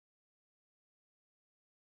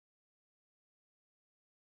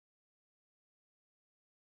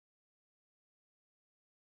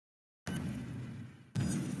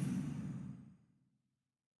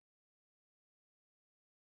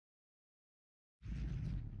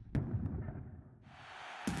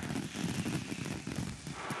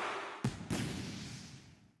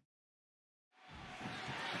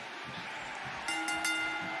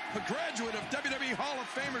a graduate of WWE Hall of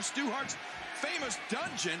Famer Stu Hart's famous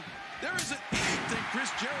dungeon, there isn't anything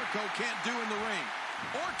Chris Jericho can't do in the ring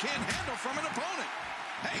or can't handle from an opponent.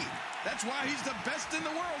 Hey, that's why he's the best in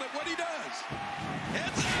the world at what he does.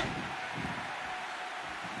 Heads up.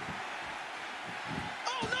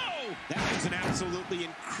 Oh, no! That was an absolutely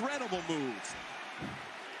incredible move.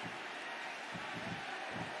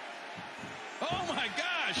 Oh, my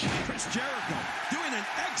gosh! Chris Jericho doing an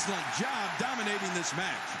excellent job dominating this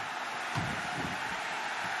match.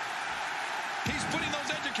 He's putting those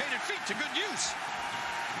educated feet to good use.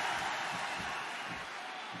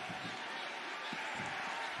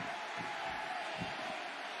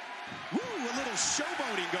 Woo, a little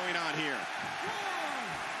showboating going on here.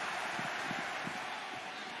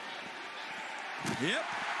 Yep,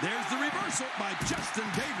 there's the reversal by Justin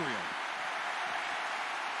Gabriel.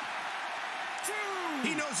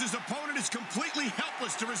 He knows his opponent is completely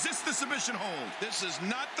helpless to resist the submission hold. This is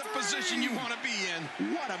not the position you want to be in.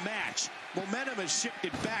 What a match. Momentum has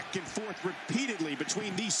shifted back and forth repeatedly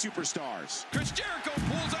between these superstars. Chris Jericho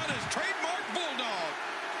pulls out his trademark bulldog.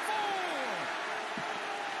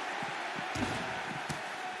 4,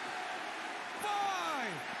 5,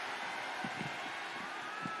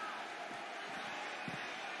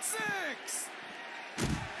 6.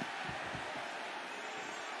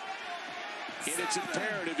 And it's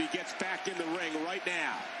imperative he gets back in the ring right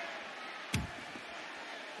now.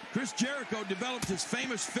 Chris Jericho developed his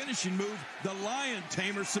famous finishing move, the Lion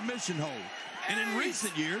Tamer submission hold. And in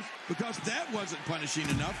recent years, because that wasn't punishing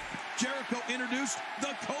enough, Jericho introduced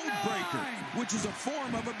the Code Breaker, which is a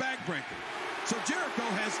form of a backbreaker. So Jericho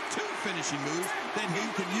has two finishing moves that he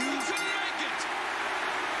can use to make it.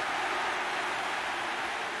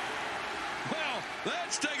 Well,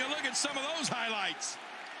 let's take a look at some of those highlights.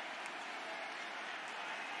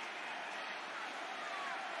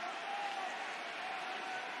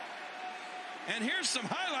 And here's some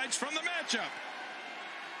highlights from the matchup.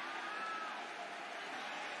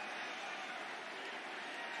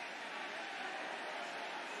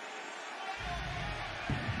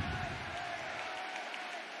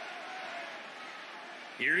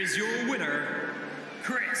 Here is your winner,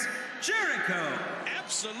 Chris Jericho.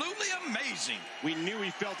 Absolutely amazing. We knew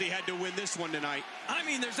he felt he had to win this one tonight. I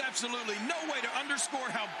mean, there's absolutely no way to underscore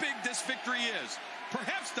how big this victory is.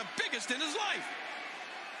 Perhaps the biggest in his life.